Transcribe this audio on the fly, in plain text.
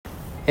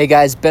Hey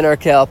guys, Ben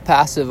Arkell,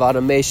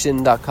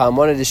 PassiveAutomation.com.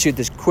 Wanted to shoot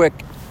this quick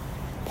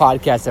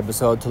podcast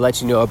episode to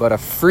let you know about a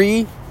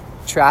free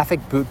traffic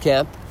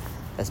bootcamp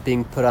that's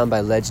being put on by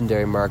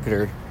Legendary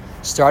Marketer.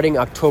 Starting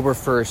October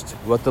 1st,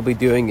 what they'll be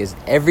doing is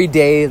every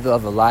day they'll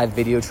have a live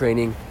video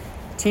training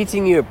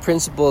teaching you a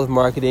principle of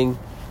marketing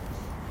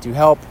to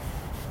help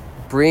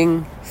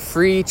bring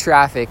free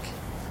traffic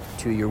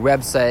to your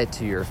website,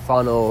 to your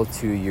funnel,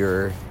 to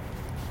your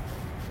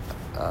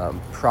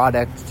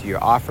product, to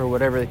your offer,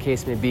 whatever the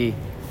case may be.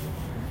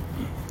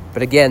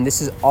 But again,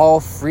 this is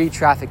all free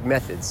traffic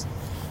methods.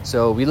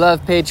 So we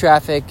love paid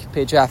traffic.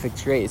 Paid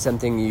traffic's great. It's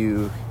something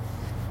you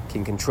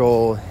can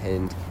control,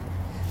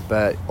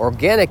 but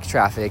organic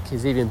traffic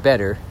is even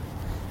better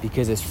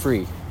because it's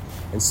free.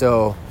 And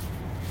so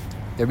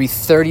there'll be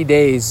 30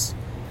 days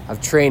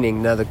of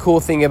training. Now the cool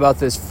thing about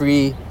this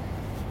free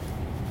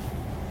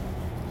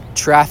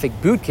traffic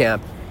bootcamp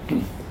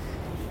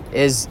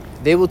is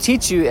they will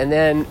teach you and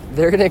then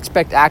they're going to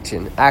expect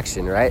action,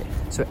 right?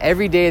 So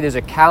every day there's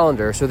a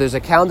calendar. So there's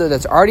a calendar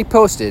that's already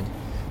posted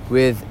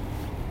with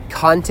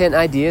content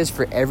ideas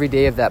for every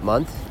day of that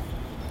month,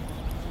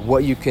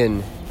 what you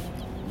can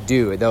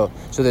do.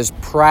 So there's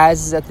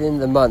prizes at the end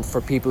of the month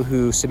for people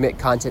who submit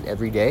content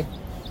every day.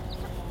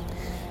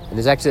 And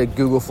there's actually a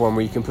Google form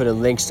where you can put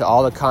in links to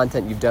all the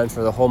content you've done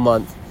for the whole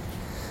month.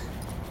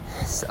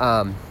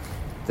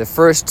 The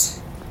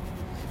first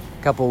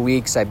couple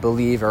weeks, I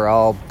believe, are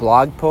all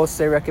blog posts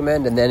they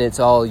recommend, and then it's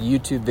all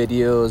YouTube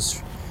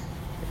videos.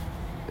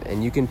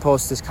 And you can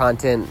post this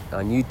content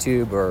on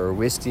YouTube or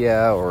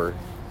Wistia or,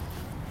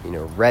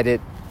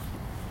 Reddit,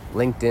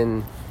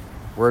 LinkedIn,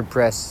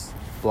 WordPress,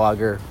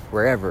 Blogger,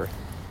 wherever.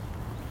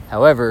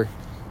 However,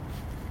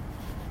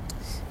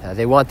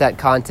 they want that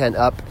content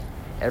up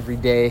every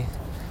day.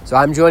 So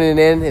I'm joining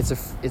in. It's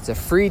a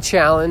free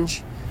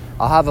challenge.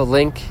 I'll have a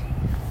link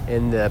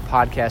in the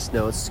podcast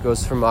notes. It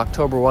goes from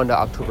October 1 to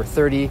October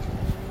 30.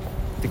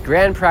 The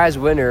grand prize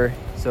winner,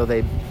 so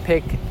they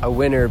pick a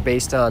winner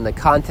based on the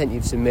content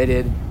you've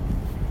submitted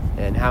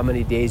and how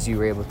many days you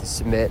were able to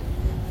submit.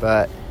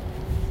 But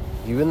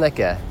you win like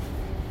a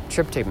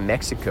trip to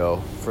Mexico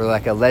for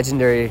like a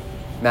legendary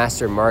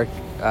marketer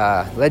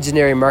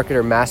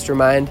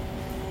mastermind,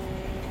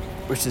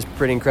 which is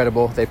pretty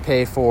incredible. They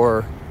pay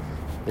for,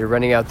 they're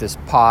running out this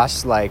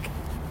posh like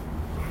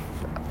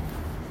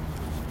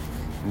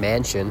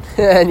mansion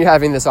and you're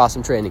having this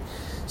awesome training.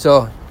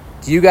 So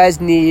do you guys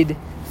need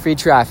free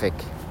traffic?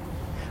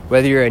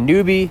 Whether you're a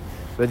newbie,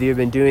 whether you've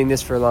been doing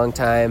this for a long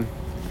time,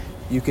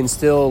 you can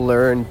still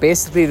learn.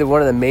 Basically,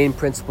 one of the main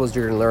principles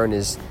you're going to learn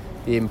is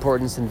the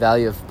importance and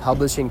value of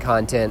publishing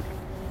content.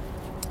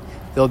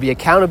 There'll be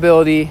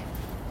accountability.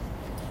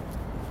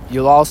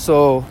 You'll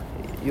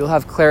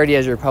have clarity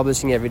as you're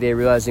publishing every day,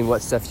 realizing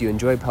what stuff you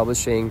enjoy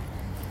publishing.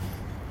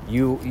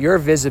 Your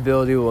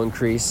visibility will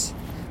increase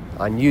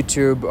on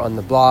YouTube, on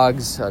the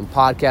blogs, on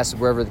podcasts,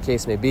 wherever the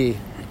case may be.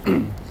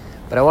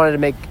 But I wanted to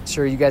make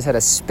sure you guys had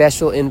a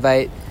special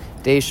invite.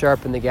 Dave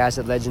Sharp and the guys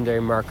at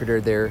Legendary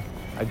Marketer, they're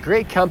a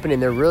great company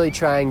and they're really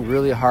trying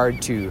really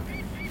hard to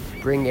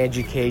bring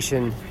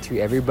education to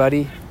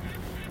everybody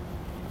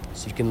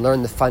so you can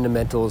learn the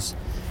fundamentals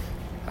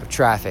of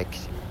traffic,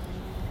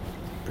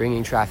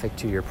 bringing traffic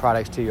to your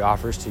products, to your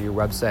offers, to your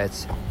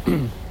websites.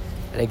 And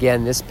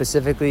again, this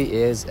specifically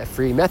is a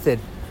free method.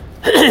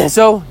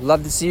 So,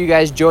 love to see you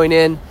guys join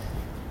in.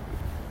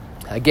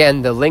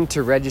 Again, the link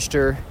to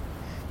register,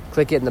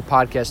 click it in the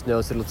podcast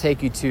notes. It'll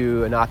take you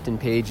to an opt-in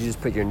page. You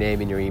just put your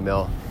name and your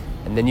email,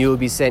 and then you will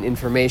be sent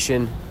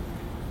information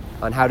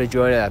on how to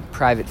join a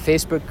private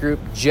Facebook group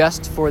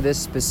just for this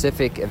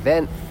specific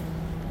event,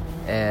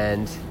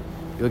 and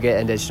you'll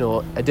get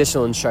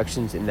additional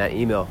instructions in that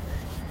email.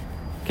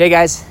 Okay,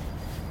 guys,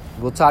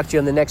 we'll talk to you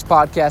on the next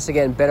podcast.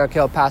 Again, Ben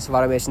Arkell,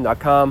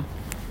 PassiveAutomation.com.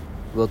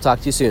 We'll talk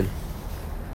to you soon.